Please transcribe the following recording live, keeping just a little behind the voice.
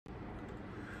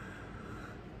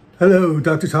Hello,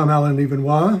 DrTom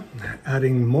Alan-Livernois,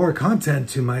 adding more content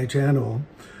to my channel.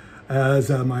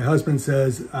 As my husband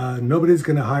says, nobody's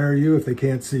going to hire you if they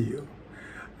can't see you.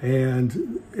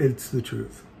 And it's the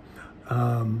truth.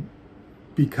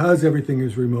 Because everything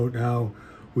is remote now,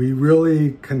 we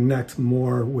really connect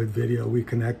more with video. We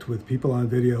connect with people on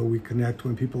video. We connect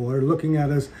when people are looking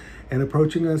at us and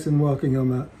approaching us and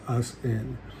welcoming us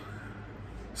in.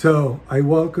 So I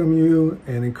welcome you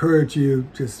and encourage you,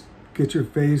 just get your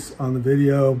face on the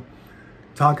video,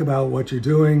 talk about what you're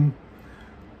doing,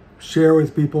 share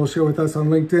with people, share with us on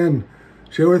LinkedIn,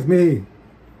 share with me,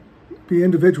 be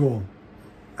individual,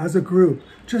 as a group,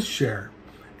 just share.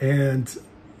 And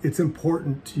it's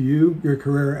important to you, your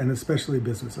career, and especially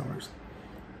business owners.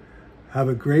 Have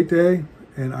a great day,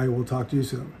 and I will talk to you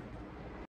soon.